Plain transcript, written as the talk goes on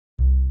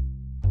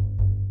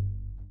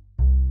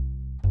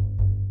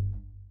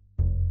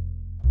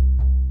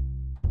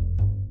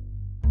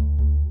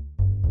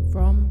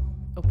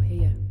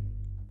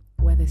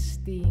the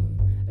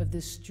steam of the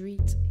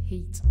street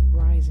heat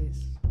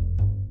rises.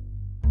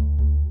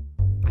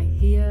 I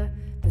hear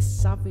the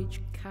savage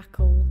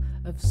cackle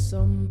of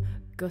some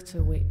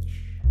gutter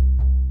witch.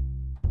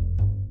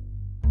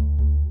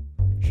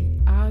 She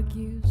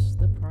argues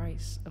the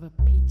price of a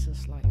pizza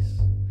slice,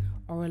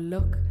 or a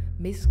look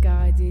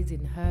misguided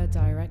in her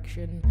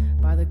direction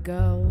by the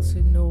girls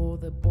who know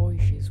the boy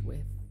she's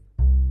with.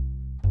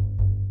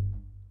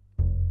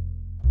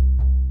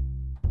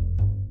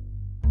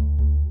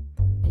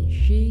 And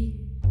she,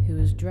 who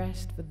is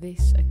dressed for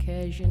this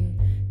occasion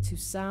to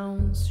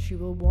sounds she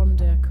will one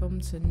day come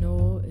to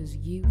know as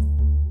youth,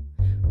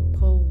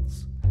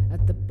 pulls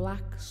at the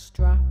black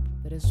strap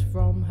that has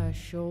from her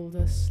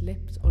shoulder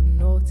slipped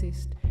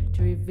unnoticed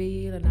to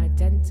reveal an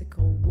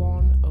identical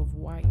one of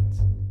white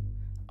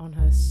on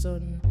her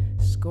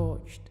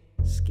sun-scorched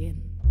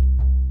skin.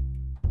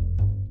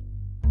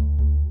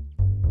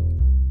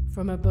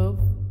 From above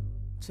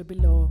to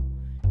below,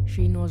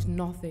 she knows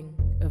nothing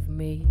of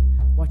me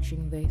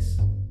watching this,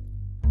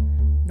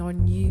 nor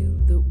knew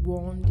that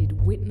one did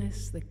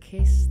witness the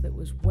kiss that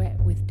was wet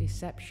with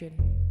deception,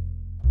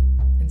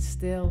 and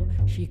still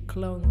she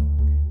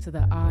clung to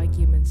the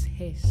argument's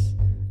hiss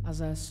as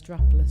her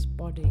strapless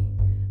body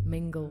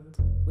mingled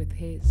with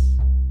his.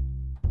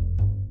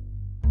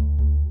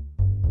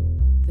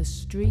 The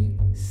street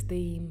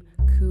steam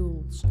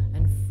cools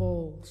and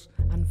falls,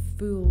 and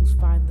fools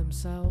find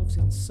themselves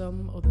in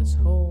some other's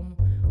home,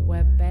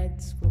 where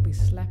beds will be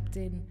slept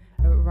in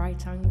at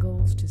right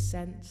angles to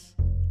sense,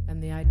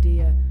 and the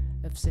idea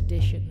of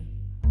sedition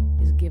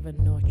is given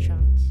no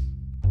chance.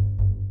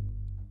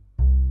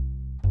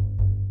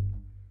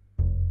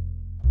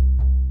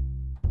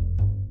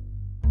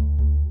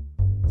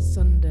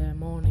 Sunday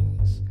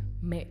mornings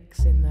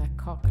mix in their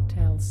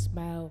cocktail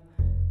smell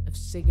of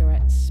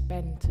cigarettes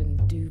spent and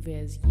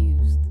duvets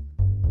used.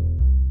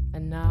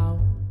 And now,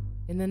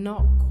 in the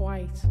not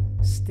quite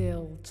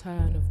still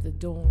turn of the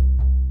dawn,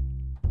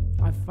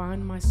 I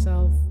find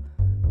myself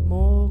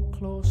more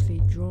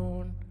closely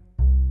drawn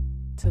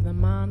to the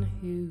man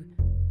who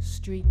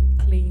street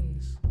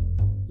cleans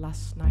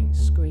last night's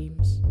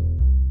screams,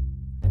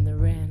 and the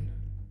rain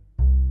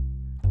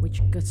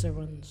which gutter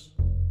runs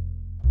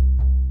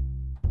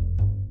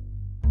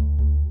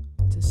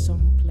to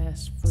some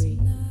place free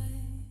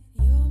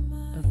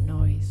of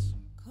noise.